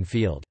Jovian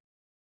field.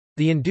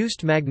 The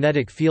induced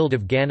magnetic field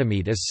of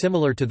Ganymede is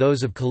similar to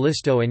those of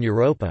Callisto and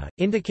Europa,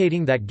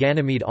 indicating that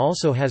Ganymede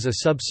also has a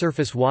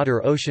subsurface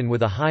water ocean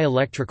with a high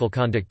electrical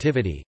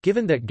conductivity.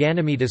 Given that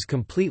Ganymede is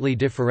completely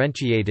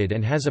differentiated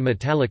and has a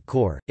metallic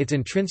core, its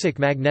intrinsic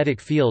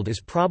magnetic field is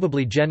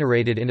probably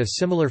generated in a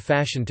similar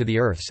fashion to the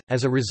Earth's,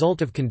 as a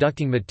result of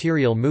conducting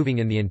material moving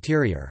in the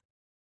interior.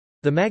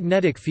 The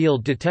magnetic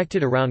field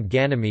detected around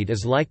Ganymede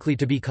is likely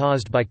to be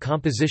caused by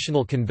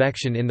compositional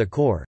convection in the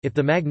core, if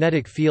the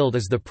magnetic field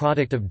is the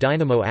product of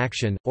dynamo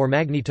action, or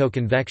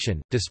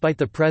magnetoconvection. Despite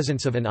the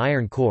presence of an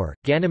iron core,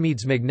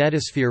 Ganymede's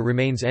magnetosphere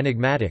remains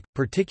enigmatic,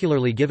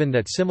 particularly given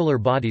that similar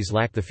bodies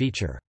lack the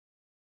feature.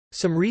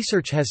 Some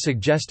research has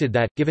suggested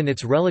that, given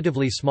its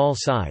relatively small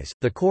size,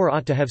 the core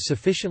ought to have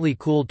sufficiently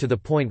cooled to the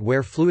point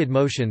where fluid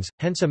motions,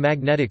 hence a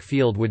magnetic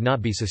field, would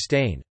not be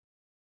sustained.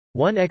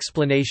 One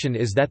explanation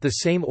is that the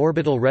same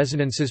orbital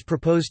resonances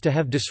proposed to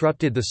have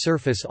disrupted the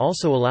surface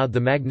also allowed the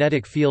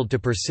magnetic field to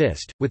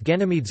persist, with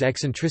Ganymede's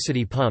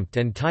eccentricity pumped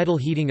and tidal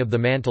heating of the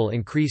mantle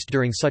increased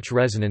during such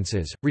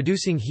resonances,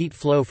 reducing heat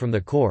flow from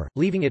the core,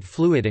 leaving it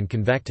fluid and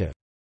convective.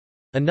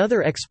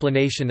 Another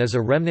explanation is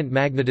a remnant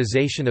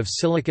magnetization of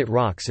silicate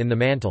rocks in the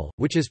mantle,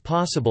 which is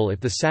possible if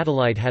the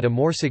satellite had a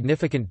more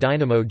significant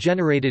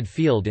dynamo-generated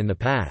field in the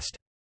past.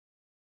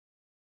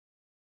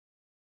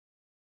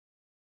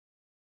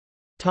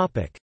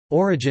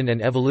 Origin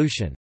and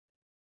evolution.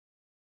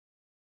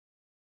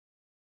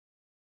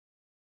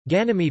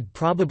 Ganymede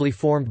probably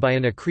formed by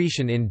an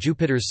accretion in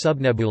Jupiter's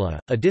subnebula,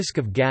 a disk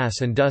of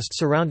gas and dust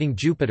surrounding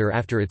Jupiter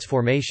after its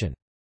formation.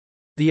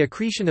 The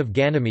accretion of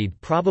Ganymede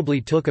probably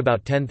took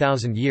about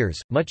 10,000 years,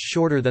 much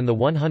shorter than the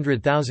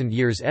 100,000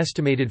 years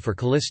estimated for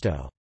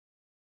Callisto.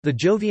 The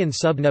Jovian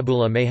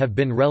subnebula may have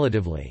been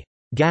relatively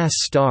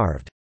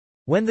gas-starved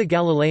when the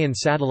Galilean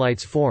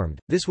satellites formed.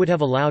 This would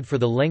have allowed for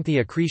the lengthy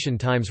accretion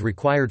times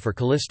required for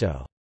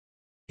Callisto.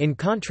 In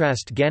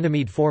contrast,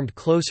 Ganymede formed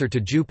closer to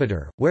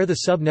Jupiter, where the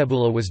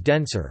subnebula was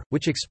denser,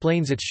 which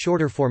explains its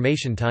shorter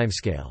formation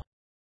timescale.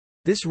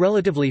 This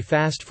relatively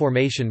fast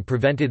formation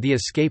prevented the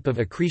escape of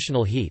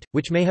accretional heat,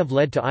 which may have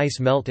led to ice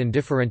melt and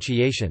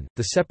differentiation,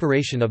 the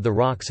separation of the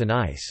rocks and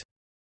ice.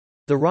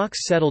 The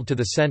rocks settled to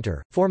the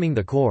center, forming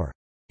the core.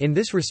 In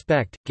this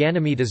respect,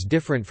 Ganymede is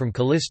different from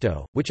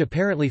Callisto, which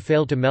apparently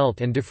failed to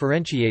melt and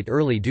differentiate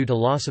early due to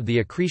loss of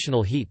the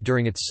accretional heat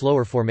during its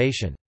slower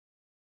formation.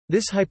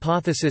 This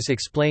hypothesis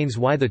explains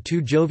why the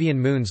two Jovian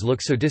moons look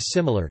so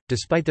dissimilar,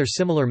 despite their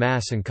similar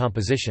mass and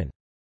composition.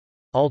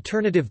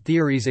 Alternative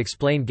theories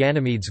explain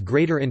Ganymede's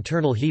greater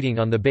internal heating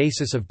on the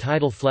basis of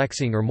tidal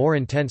flexing or more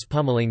intense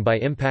pummeling by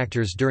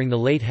impactors during the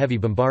late heavy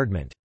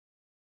bombardment.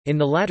 In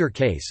the latter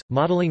case,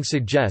 modeling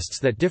suggests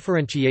that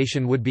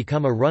differentiation would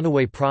become a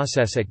runaway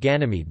process at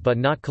Ganymede but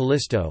not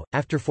Callisto.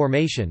 After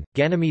formation,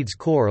 Ganymede's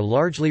core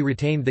largely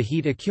retained the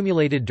heat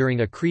accumulated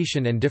during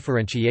accretion and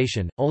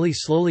differentiation, only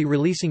slowly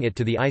releasing it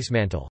to the ice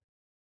mantle.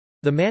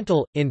 The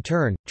mantle, in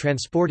turn,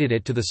 transported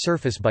it to the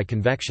surface by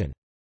convection.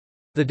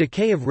 The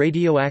decay of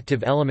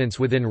radioactive elements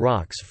within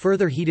rocks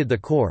further heated the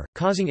core,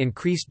 causing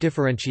increased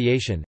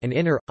differentiation. An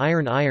inner,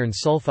 iron-iron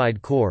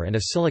sulfide core and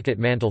a silicate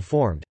mantle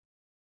formed.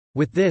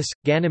 With this,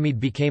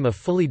 Ganymede became a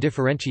fully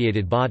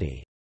differentiated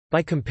body.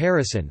 By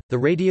comparison, the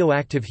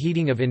radioactive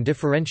heating of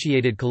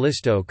indifferentiated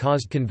Callisto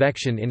caused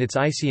convection in its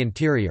icy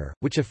interior,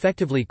 which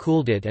effectively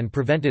cooled it and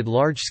prevented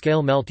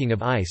large-scale melting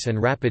of ice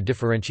and rapid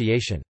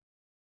differentiation.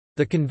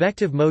 The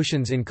convective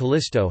motions in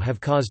Callisto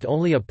have caused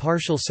only a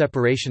partial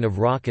separation of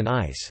rock and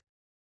ice.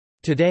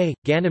 Today,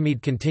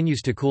 Ganymede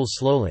continues to cool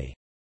slowly.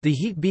 The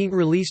heat being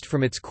released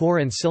from its core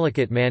and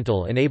silicate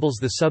mantle enables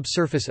the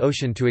subsurface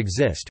ocean to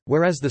exist,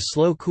 whereas the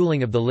slow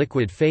cooling of the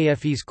liquid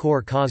Pha's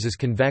core causes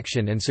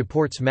convection and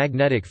supports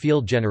magnetic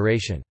field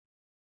generation.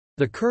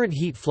 The current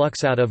heat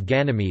flux out of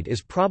Ganymede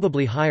is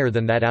probably higher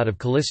than that out of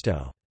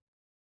Callisto.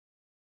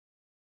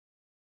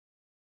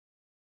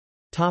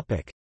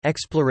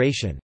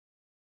 Exploration.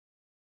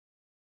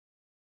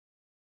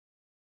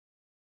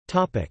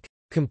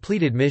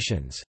 Completed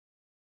missions.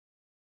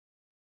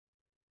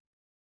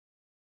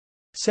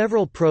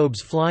 Several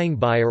probes flying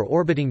by or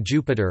orbiting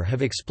Jupiter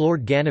have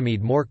explored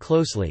Ganymede more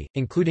closely,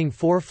 including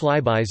 4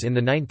 flybys in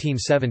the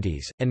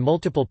 1970s, and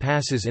multiple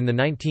passes in the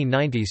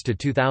 1990s to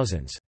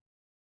 2000s.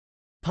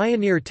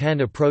 Pioneer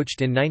 10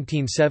 approached in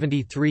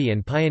 1973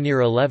 and Pioneer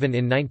 11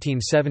 in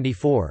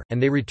 1974,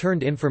 and they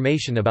returned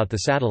information about the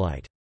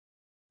satellite.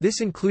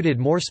 This included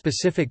more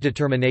specific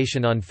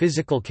determination on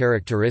physical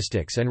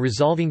characteristics and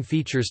resolving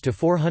features to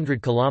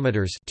 400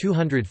 kilometers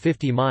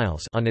 (250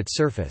 miles) on its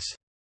surface.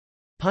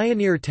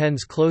 Pioneer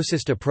 10's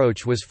closest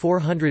approach was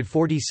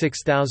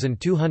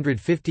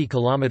 446,250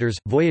 km.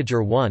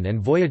 Voyager 1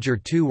 and Voyager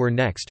 2 were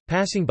next,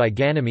 passing by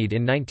Ganymede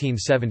in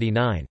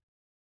 1979.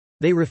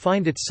 They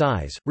refined its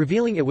size,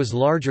 revealing it was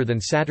larger than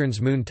Saturn's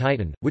moon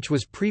Titan, which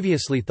was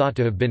previously thought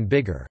to have been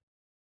bigger.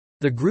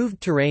 The grooved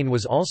terrain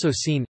was also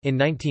seen. In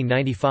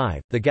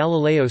 1995, the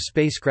Galileo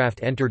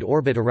spacecraft entered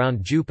orbit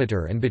around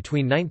Jupiter and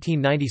between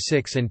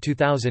 1996 and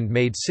 2000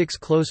 made 6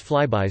 close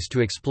flybys to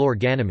explore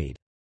Ganymede.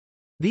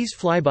 These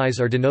flybys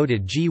are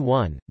denoted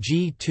G1,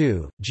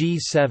 G2,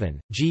 G7,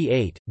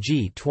 G8,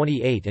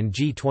 G28 and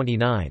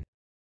G29.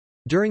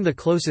 During the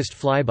closest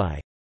flyby,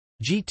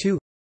 G2,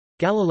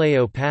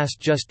 Galileo passed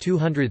just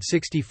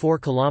 264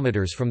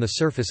 km from the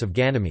surface of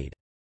Ganymede.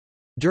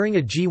 During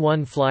a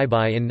G1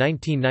 flyby in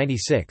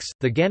 1996,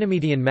 the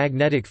Ganymedean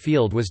magnetic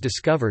field was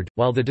discovered,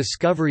 while the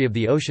discovery of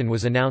the ocean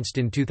was announced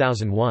in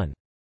 2001.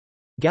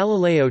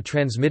 Galileo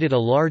transmitted a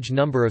large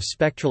number of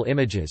spectral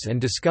images and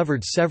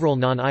discovered several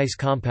non-ice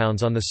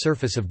compounds on the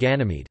surface of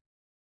Ganymede.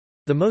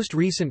 The most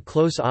recent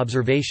close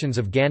observations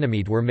of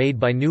Ganymede were made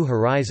by New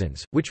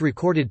Horizons, which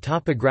recorded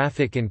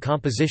topographic and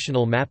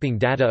compositional mapping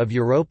data of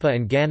Europa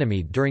and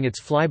Ganymede during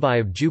its flyby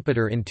of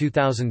Jupiter in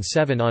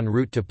 2007 en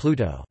route to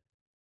Pluto.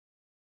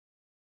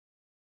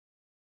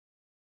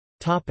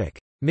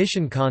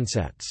 Mission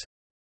concepts.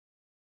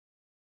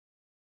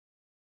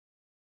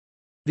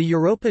 The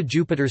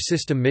Europa-Jupiter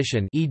System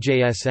Mission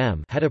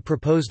had a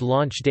proposed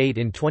launch date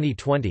in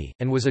 2020,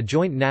 and was a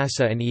joint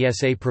NASA and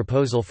ESA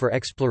proposal for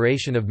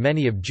exploration of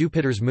many of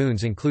Jupiter's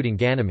moons including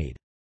Ganymede.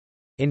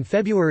 In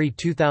February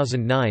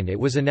 2009 it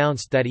was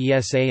announced that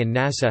ESA and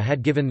NASA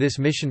had given this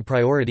mission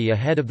priority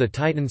ahead of the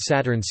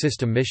Titan-Saturn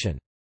System Mission.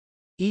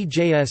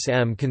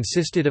 EJSM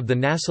consisted of the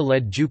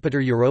NASA-led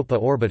Jupiter-Europa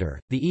Orbiter,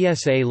 the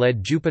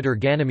ESA-led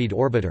Jupiter-Ganymede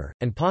Orbiter,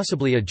 and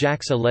possibly a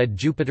JAXA-led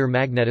Jupiter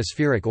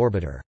Magnetospheric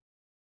Orbiter.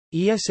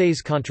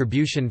 ESA's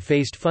contribution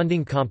faced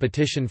funding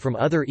competition from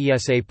other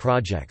ESA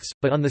projects,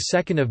 but on 2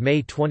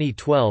 May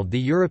 2012 the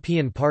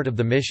European part of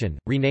the mission,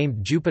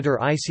 renamed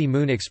Jupiter Icy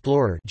Moon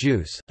Explorer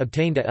 (JUICE),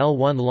 obtained a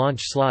L1 launch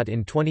slot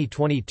in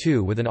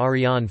 2022 with an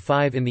Ariane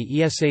 5 in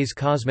the ESA's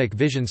Cosmic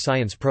Vision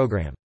Science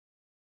program.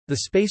 The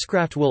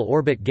spacecraft will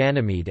orbit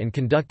Ganymede and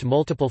conduct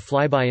multiple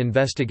flyby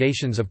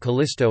investigations of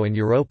Callisto and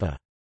Europa.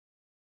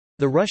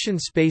 The Russian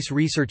Space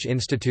Research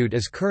Institute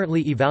is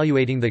currently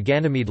evaluating the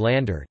Ganymede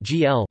Lander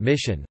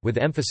mission, with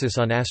emphasis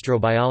on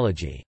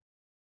astrobiology.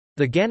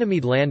 The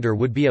Ganymede Lander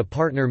would be a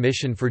partner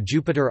mission for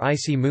Jupiter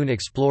Icy Moon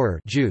Explorer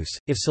 (JUICE).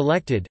 If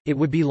selected, it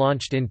would be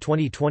launched in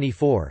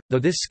 2024, though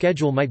this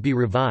schedule might be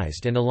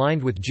revised and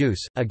aligned with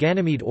JUICE. A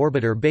Ganymede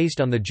orbiter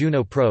based on the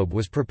Juno probe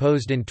was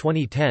proposed in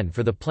 2010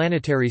 for the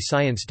Planetary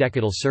Science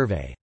Decadal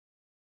Survey.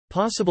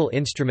 Possible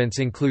instruments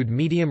include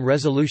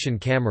medium-resolution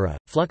camera,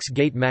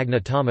 flux-gate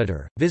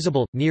magnetometer,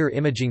 visible,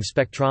 near-imaging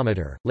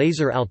spectrometer,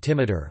 laser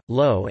altimeter,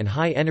 low and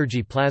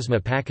high-energy plasma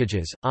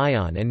packages,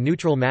 ion and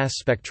neutral mass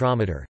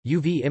spectrometer,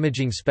 UV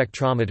imaging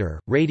spectrometer,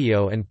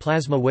 radio and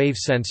plasma wave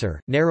sensor,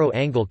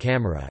 narrow-angle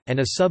camera, and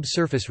a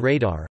subsurface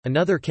radar.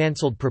 Another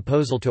cancelled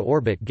proposal to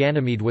orbit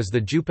Ganymede was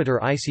the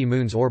Jupiter Icy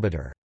Moons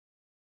Orbiter.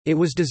 It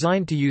was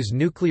designed to use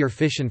nuclear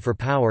fission for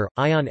power,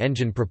 ion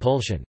engine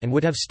propulsion, and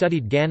would have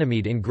studied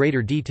Ganymede in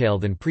greater detail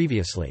than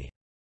previously.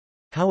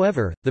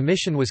 However, the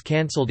mission was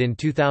cancelled in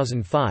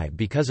 2005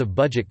 because of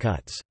budget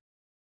cuts.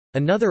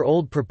 Another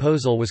old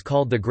proposal was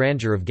called the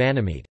Grandeur of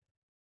Ganymede.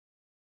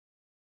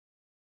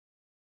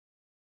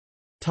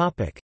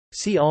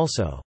 See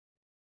also: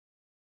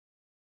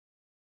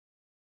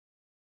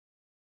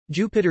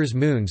 Jupiter's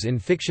moons in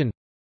fiction,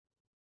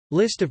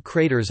 List of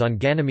craters on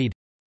Ganymede,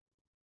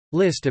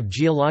 List of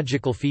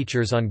geological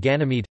features on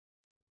Ganymede,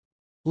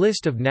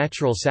 List of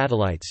natural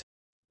satellites,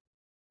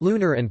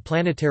 Lunar and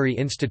Planetary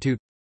Institute,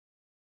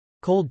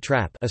 Cold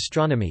Trap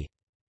astronomy.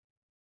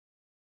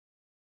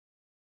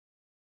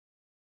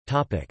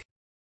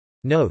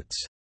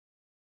 Notes.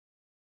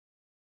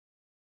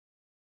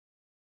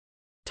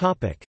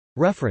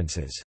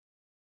 References.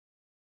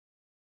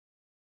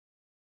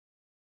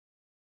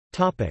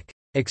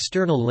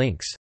 External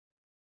links.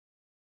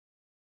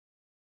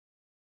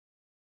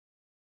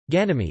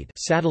 Ganymede,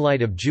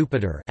 satellite of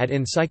Jupiter, at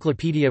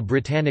Encyclopaedia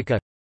Britannica.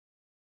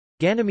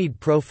 Ganymede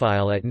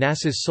profile at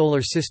NASA's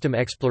Solar System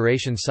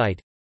Exploration Site.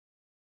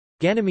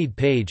 Ganymede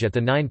page at the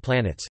 9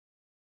 planets.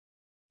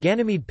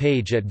 Ganymede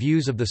page at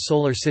Views of the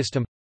Solar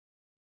System.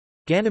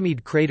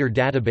 Ganymede crater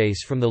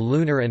database from the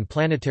Lunar and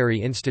Planetary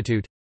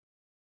Institute.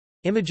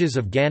 Images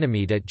of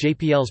Ganymede at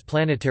JPL's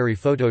Planetary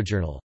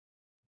Photojournal.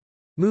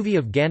 Movie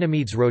of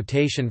Ganymede's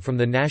rotation from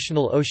the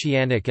National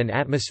Oceanic and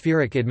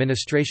Atmospheric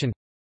Administration.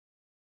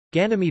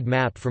 Ganymede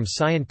map from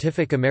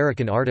Scientific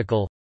American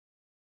article.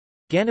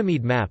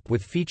 Ganymede map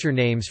with feature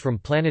names from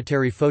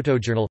Planetary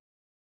Photojournal.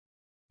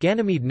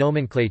 Ganymede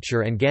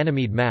nomenclature and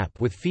Ganymede map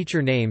with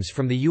feature names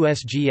from the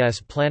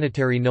USGS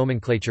Planetary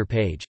Nomenclature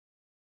page.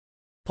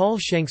 Paul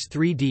Schenk's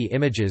 3D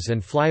images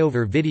and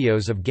flyover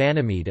videos of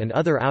Ganymede and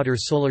other outer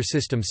solar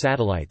system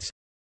satellites.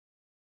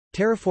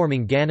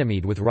 Terraforming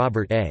Ganymede with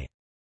Robert A.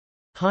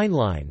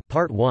 Heinlein,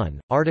 Part 1,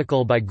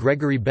 article by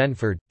Gregory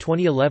Benford,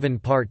 2011.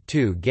 Part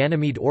 2,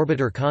 Ganymede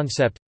orbiter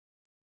concept.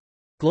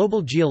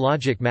 Global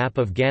geologic map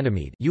of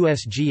Ganymede,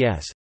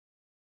 USGS.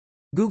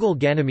 Google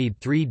Ganymede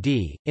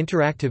 3D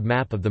interactive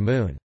map of the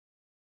Moon.